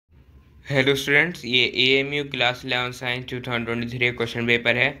Hello students, ये AMU class 11 science 2023 question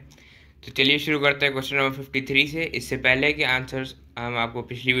paper है। तो चलिए शुरू करते हैं क्वेश्चन नंबर 53 से। इससे पहले के आंसर्स हम आपको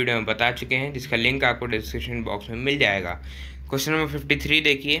पिछली वीडियो में बता चुके हैं, जिसका लिंक आपको डिस्क्रिप्शन बॉक्स में मिल जाएगा। क्वेश्चन नंबर 53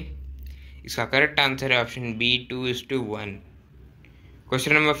 देखिए, इसका करेक्ट आंसर है option B 2:1।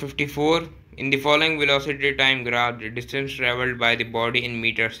 Question number 54, in the following velocity time graph the distance travelled by the body in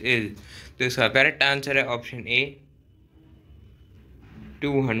metres is. तो इसका करेक्ट आंसर है option A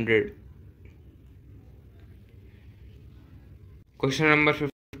 200। Question number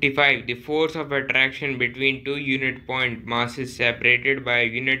 55. The force of attraction between two unit point masses separated by a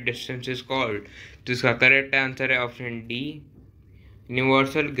unit distance is called. तो इसका correct answer है option D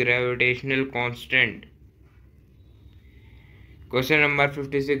universal gravitational constant. Question number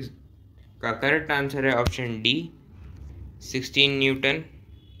 56 का correct answer है option D 16 Newton.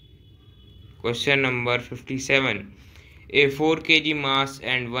 Question number 57. A 4 kg mass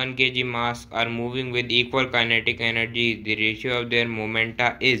and 1 kg mass are moving with equal kinetic energy. The ratio of their momenta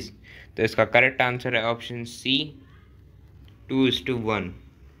is. तो इसका correct answer है option C 2:1।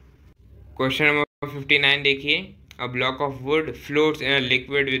 Question number 59 देखिए, a block of wood floats in a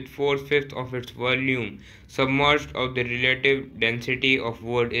liquid with 4/5 of its volume submerged. Of the relative density of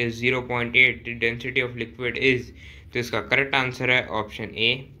wood is 0.8. The density of liquid is. तो इसका correct answer है option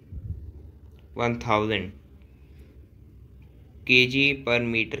A 1000 kg per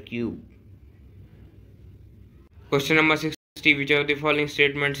meter cube. Question number 60. Which of the following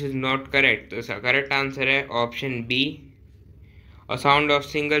statements is not correct? तो इसका correct answer है option B a sound of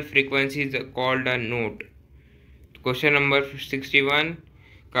single frequency is called a note. Question number 61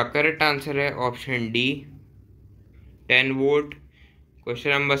 का correct answer है option D 10 volt. Question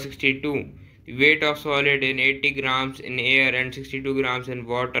number 62, the weight of solid in 80 grams in air and 62 grams in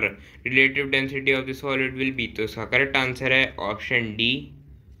water, relative density of the solid will be. तो इसका correct answer है option D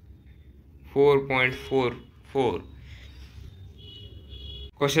 4.44।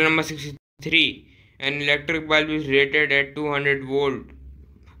 Question number 63, an electric bulb is rated at 200 volt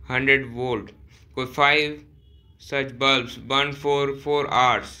 100 volt. Could 5 such bulbs burn for 4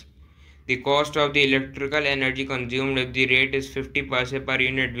 hours? The cost of the electrical energy consumed if the rate is 50 पैसे per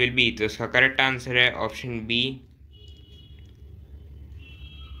unit will be. तो इसका correct answer है option B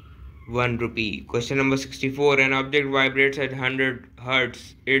 1 rupee. Question number 64, an object vibrates at 100 hertz.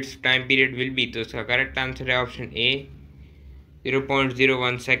 Its time period will be. तो इसका correct answer है option A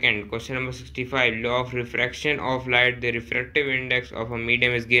 0.01 second. Question number 65, law of refraction of light, the refractive index of a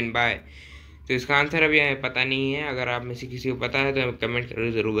medium is given by. तो इसका answer अभी हमें पता नहीं है। अगर आप में से किसी को पता है तो कमेंट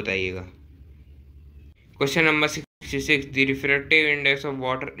करके ज़रूर बताइएगा। Question number 66, the refractive index of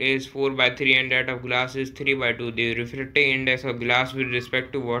water is 4/3 and that of glass is 3/2. The refractive index of glass with respect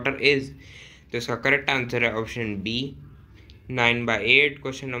to water is. तो इसका करेक्ट आंसर है option B 9/8.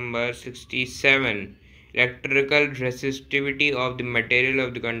 Question number 67, electrical resistivity of the material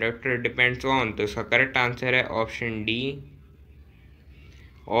of the conductor depends on. तो इसका correct answer है option D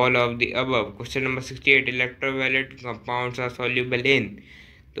all of the above. Question number 68, electroviolet compounds are soluble in.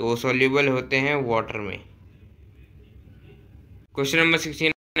 तो वो soluble होते हैं water में। Question number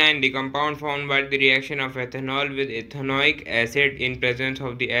 69, the compound formed by the reaction of ethanol with ethanoic acid in presence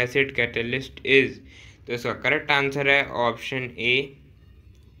of the acid catalyst is. तो इसका correct answer है option A.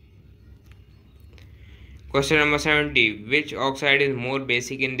 Question number 70, which oxide is more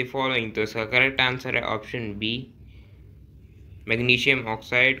basic in the following. तो इसका correct answer है option B magnesium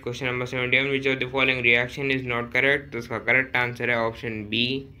oxide. Question number 71, which of the following reaction is not correct. तो इसका correct answer है option B.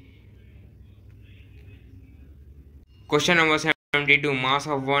 Question number 72, mass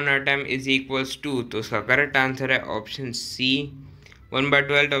of one atom is equals to. तो इसका correct answer है option C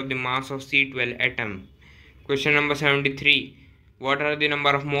 1/12 of the mass of C12 atom. Question number 73, what are the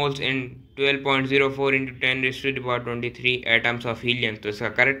number of moles in 12.04 into 10 raised to the power 23 atoms of helium. तो इसका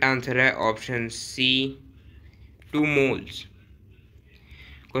correct answer है option C 2 moles.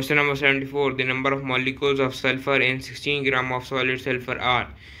 Question number 74, the number of molecules of sulfur in 16 gram of solid sulfur are.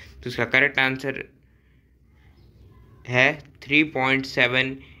 तो इसका correct answer है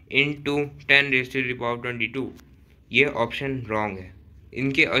 3.7 into 10 raised to the power 22। ये option wrong है।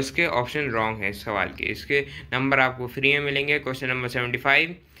 इसके option wrong है इस सवाल के। इसके नंबर आपको फ्री में मिलेंगे। Question number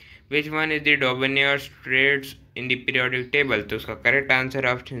 75, which one is the डोबेनियर्स trades in the periodic table. तो उसका करेक्ट आंसर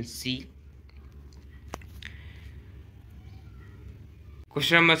है option C.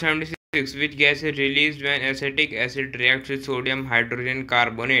 Question number 76, which gas is released when acetic acid reacts with sodium hydrogen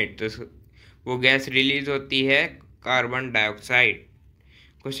carbonate. तो वो gas release होती है carbon dioxide.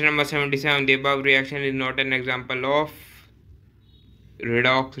 Question number 77, the above reaction is not an example of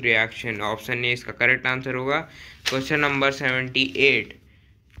redox reaction. Option A इसका correct answer होगा। Question number 78,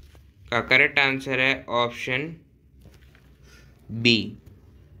 का correct answer है option B,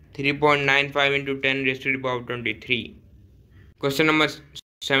 3.95 into 10⁻23। Question number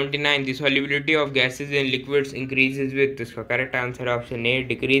 79, the solubility of gases in liquids increases with, इसका correct answer है option A,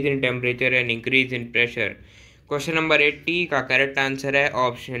 decrease in temperature and increase in pressure. Question number 80 का correct answer है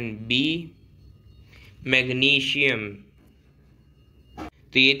option B, magnesium.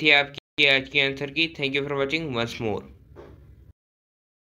 तो ये थी आपकी आज की आंसर की। Thank you for watching once more.